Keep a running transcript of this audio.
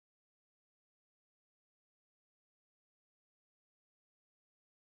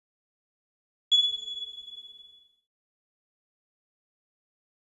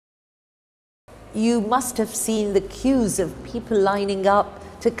You must have seen the queues of people lining up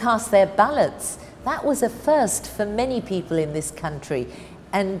to cast their ballots. That was a first for many people in this country.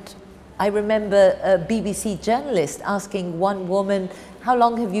 And I remember a BBC journalist asking one woman, "How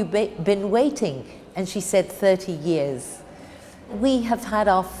long have you been waiting?" And she said 30 years. We have had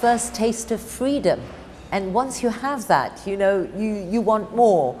our first taste of freedom. And once you have that, you want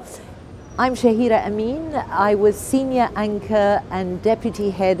more. I'm Shahira Amin. I was senior anchor and deputy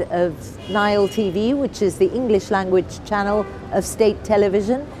head of Nile TV, which is the English language channel of state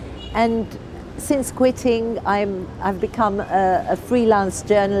television. And since quitting, I've become a freelance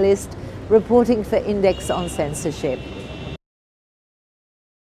journalist reporting for Index on censorship.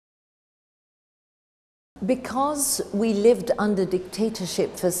 Because we lived under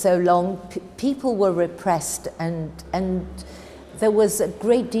dictatorship for so long, people were repressed and there was a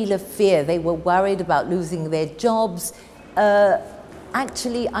great deal of fear. They were worried about losing their jobs.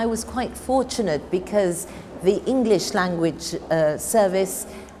 Actually, I was quite fortunate because the English language service,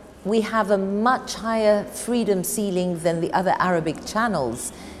 we have a much higher freedom ceiling than the other Arabic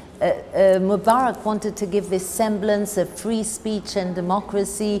channels. Mubarak wanted to give this semblance of free speech and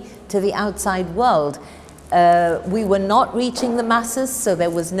democracy to the outside world. We were not reaching the masses, so there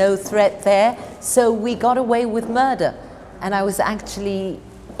was no threat there. So we got away with murder. And I was actually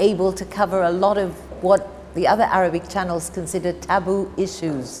able to cover a lot of what the other Arabic channels consider taboo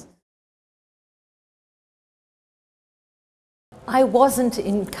issues. I wasn't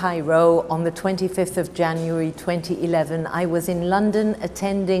in Cairo on the 25th of January 2011. I was in London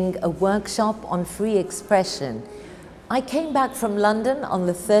attending a workshop on free expression. I came back from London on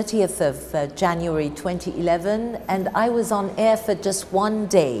the 30th of January 2011, and I was on air for just one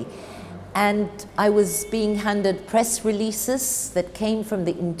day. And I was being handed press releases that came from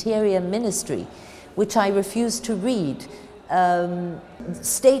the Interior Ministry, which I refused to read.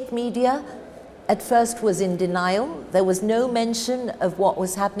 State media at first was in denial. There was no mention of what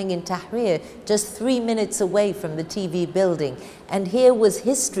was happening in Tahrir, just 3 minutes away from the TV building. And here was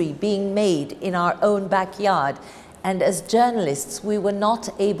history being made in our own backyard. And as journalists, we were not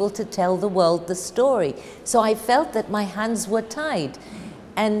able to tell the world the story. So I felt that my hands were tied.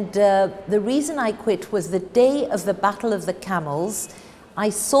 And the reason I quit was the day of the Battle of the Camels. I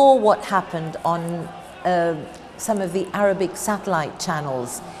saw what happened on some of the Arabic satellite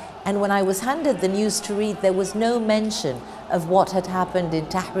channels. And when I was handed the news to read, there was no mention of what had happened in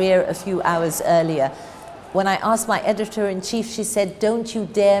Tahrir a few hours earlier. When I asked my editor-in-chief, she said, "Don't you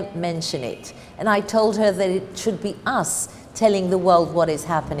dare mention it." And I told her that it should be us telling the world what is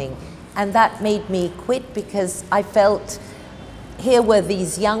happening. And that made me quit because I felt here were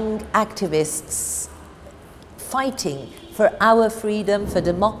these young activists fighting for our freedom, for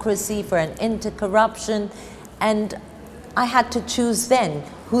democracy, for an end to corruption. And I had to choose then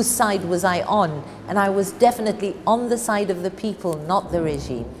whose side was I on. And I was definitely on the side of the people, not the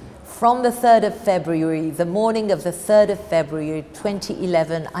regime. From the 3rd of February, the morning of the 3rd of February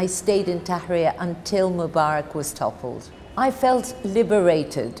 2011, I stayed in Tahrir until Mubarak was toppled. I felt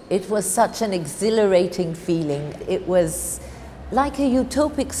liberated. It was such an exhilarating feeling. It was like a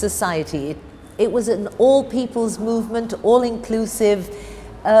utopic society. It was an all-people's movement, all-inclusive.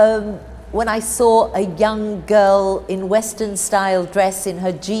 When I saw a young girl in Western-style dress in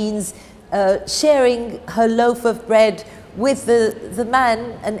her jeans, sharing her loaf of bread with the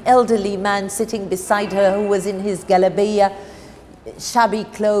man, an elderly man sitting beside her who was in his galabeya, shabby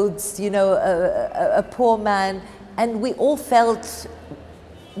clothes, a poor man, and we all felt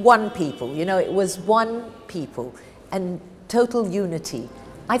one people, it was one people and total unity.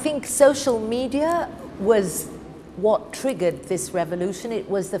 I think social media was what triggered this revolution. It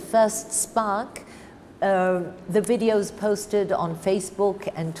was the first spark. The videos posted on Facebook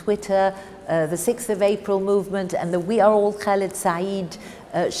and Twitter, the 6th of April movement and the We Are All Khaled Saeed,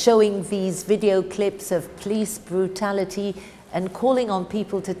 showing these video clips of police brutality and calling on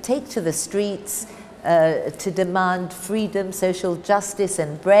people to take to the streets to demand freedom, social justice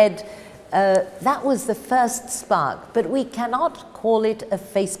and bread. That was the first spark, but we cannot call it a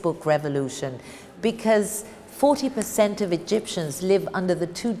Facebook revolution because 40% of Egyptians live under the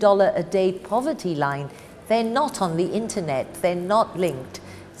 $2 a day poverty line. They're not on the internet, they're not linked.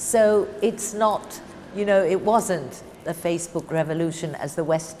 So it's not, it wasn't a Facebook revolution as the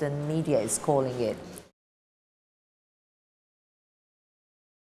Western media is calling it.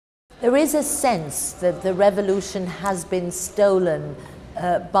 There is a sense that the revolution has been stolen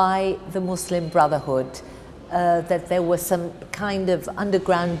by the Muslim Brotherhood, that there were some kind of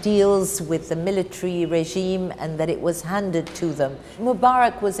underground deals with the military regime and that it was handed to them.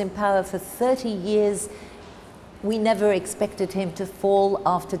 Mubarak was in power for 30 years we never expected him to fall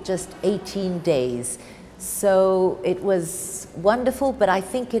after just 18 days. So it was wonderful, but I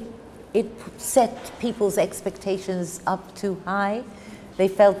think it set people's expectations up too high. They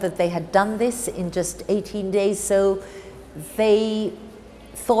felt that they had done this in just 18 days, so they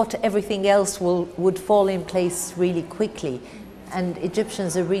thought everything else would fall in place really quickly. And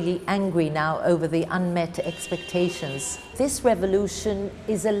Egyptians are really angry now over the unmet expectations. This revolution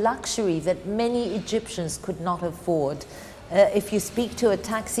is a luxury that many Egyptians could not afford. If you speak to a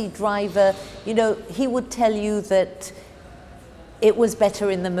taxi driver, you know, he would tell you that it was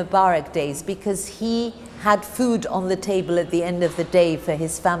better in the Mubarak days because he had food on the table at the end of the day for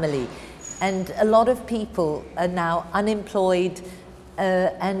his family. And a lot of people are now unemployed,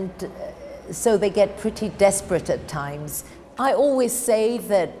 and so they get pretty desperate at times. I always say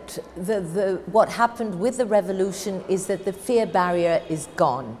that what happened with the revolution is that the fear barrier is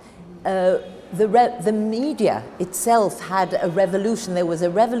gone. The media itself had a revolution. There was a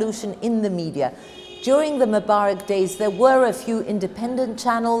revolution in the media. During the Mubarak days, there were a few independent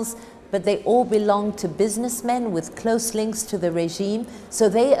channels, but they all belonged to businessmen with close links to the regime. So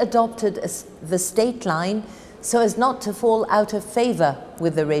they adopted the state line so as not to fall out of favor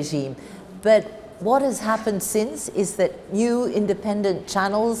with the regime. But what has happened since is that new independent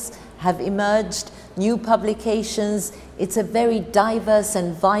channels have emerged, new publications. It's a very diverse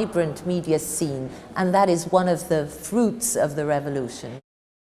and vibrant media scene, and that is one of the fruits of the revolution.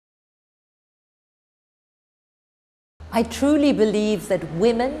 I truly believe that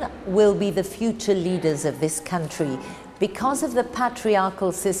women will be the future leaders of this country. Because of the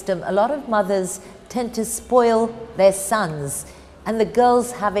patriarchal system, a lot of mothers tend to spoil their sons, and the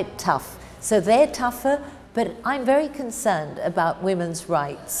girls have it tough. So they're tougher, but I'm very concerned about women's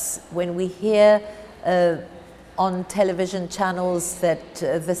rights. When we hear on television channels that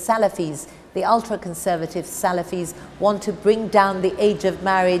the Salafis, the ultra-conservative Salafis, want to bring down the age of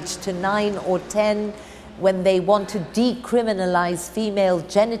marriage to 9 or 10, when they want to decriminalize female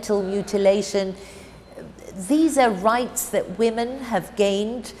genital mutilation. These are rights that women have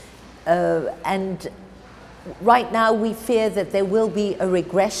gained, and right now we fear that there will be a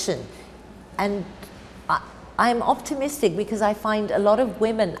regression. And I'm optimistic because I find a lot of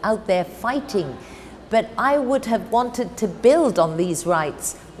women out there fighting, but I would have wanted to build on these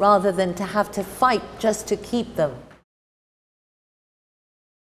rights rather than to have to fight just to keep them.